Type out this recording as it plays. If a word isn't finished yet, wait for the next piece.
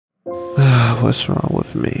What's wrong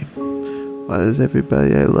with me? Why does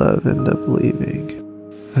everybody I love end up leaving?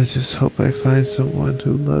 I just hope I find someone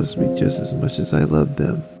who loves me just as much as I love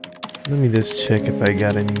them. Let me just check if I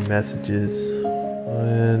got any messages.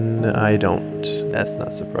 And I don't. That's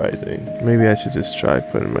not surprising. Maybe I should just try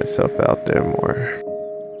putting myself out there more.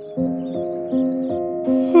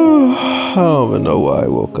 I don't even know why I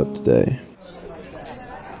woke up today.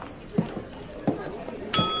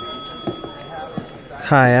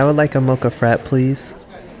 Hi, I would like a mocha frat, please.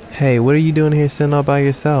 Hey, what are you doing here sitting all by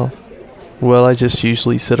yourself? Well, I just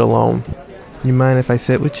usually sit alone. You mind if I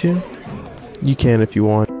sit with you? You can if you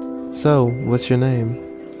want. So, what's your name?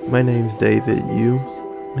 My name's David. You?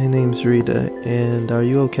 My name's Rita. And are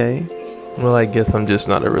you okay? Well, I guess I'm just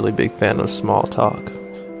not a really big fan of small talk.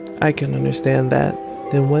 I can understand that.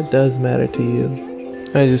 Then what does matter to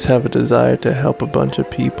you? I just have a desire to help a bunch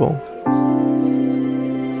of people.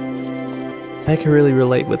 I can really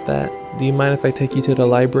relate with that. Do you mind if I take you to the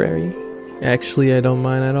library? Actually, I don't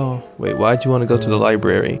mind at all. Wait, why'd you want to go to the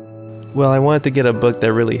library? Well, I wanted to get a book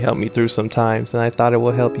that really helped me through some times, and I thought it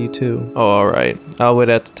will help you too. Oh, alright. I'll wait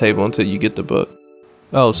at the table until you get the book.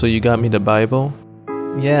 Oh, so you got me the Bible?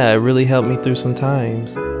 Yeah, it really helped me through some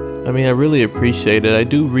times. I mean, I really appreciate it. I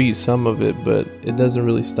do read some of it, but it doesn't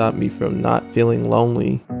really stop me from not feeling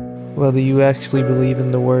lonely. Well, do you actually believe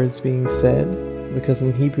in the words being said? Because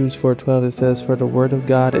in Hebrews 4:12 it says, "For the word of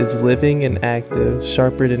God is living and active,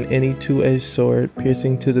 sharper than any two-edged sword,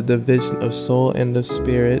 piercing to the division of soul and of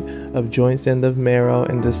spirit, of joints and of marrow,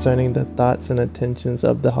 and discerning the thoughts and intentions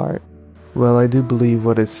of the heart." Well, I do believe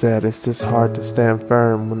what it said. It's just hard to stand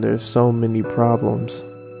firm when there's so many problems.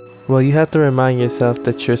 Well, you have to remind yourself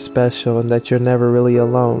that you're special and that you're never really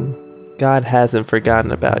alone. God hasn't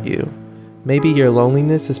forgotten about you. Maybe your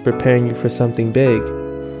loneliness is preparing you for something big.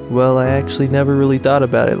 Well, I actually never really thought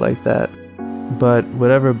about it like that. But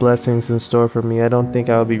whatever blessing's in store for me, I don't think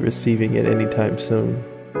I'll be receiving it anytime soon.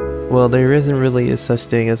 Well, there isn't really a such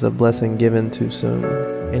thing as a blessing given too soon.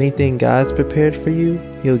 Anything God's prepared for you,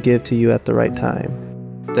 He'll give to you at the right time.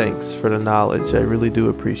 Thanks for the knowledge, I really do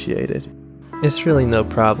appreciate it. It's really no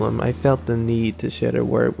problem. I felt the need to share the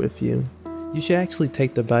word with you. You should actually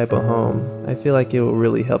take the Bible home. I feel like it will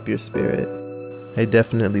really help your spirit. I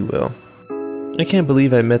definitely will. I can't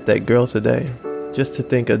believe I met that girl today. Just to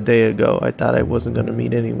think a day ago I thought I wasn't going to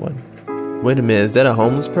meet anyone. Wait a minute, is that a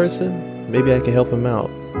homeless person? Maybe I can help him out.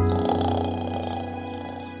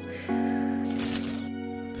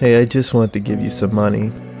 Hey, I just wanted to give you some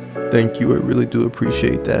money. Thank you, I really do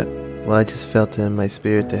appreciate that. Well, I just felt it in my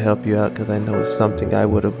spirit to help you out because I know it's something I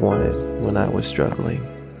would have wanted when I was struggling.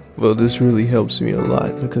 Well, this really helps me a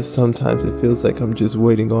lot because sometimes it feels like I'm just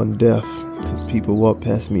waiting on death because people walk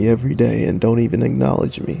past me every day and don't even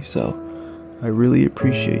acknowledge me, so I really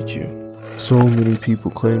appreciate you. So many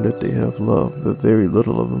people claim that they have love, but very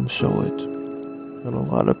little of them show it. And a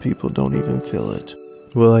lot of people don't even feel it.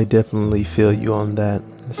 Well, I definitely feel you on that.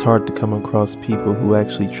 It's hard to come across people who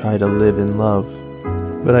actually try to live in love.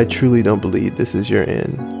 But I truly don't believe this is your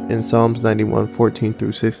end. In Psalms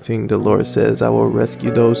 91:14-16, the Lord says, "I will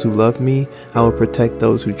rescue those who love me. I will protect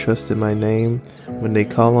those who trust in my name. When they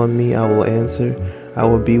call on me, I will answer. I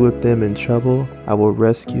will be with them in trouble. I will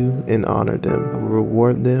rescue and honor them. I will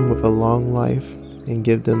reward them with a long life and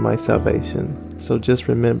give them my salvation." So just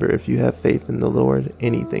remember, if you have faith in the Lord,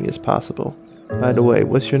 anything is possible. By the way,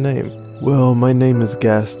 what's your name? Well, my name is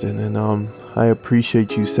Gaston, and I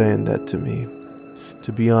appreciate you saying that to me.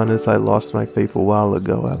 To be honest, I lost my faith a while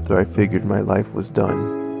ago after I figured my life was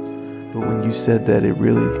done. But when you said that, it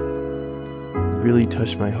really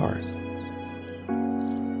touched my heart.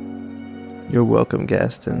 You're welcome,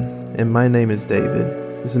 Gaston. And my name is David.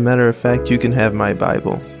 As a matter of fact, you can have my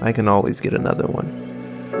Bible. I can always get another one.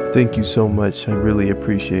 Thank you so much. I really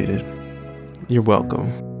appreciate it. You're welcome.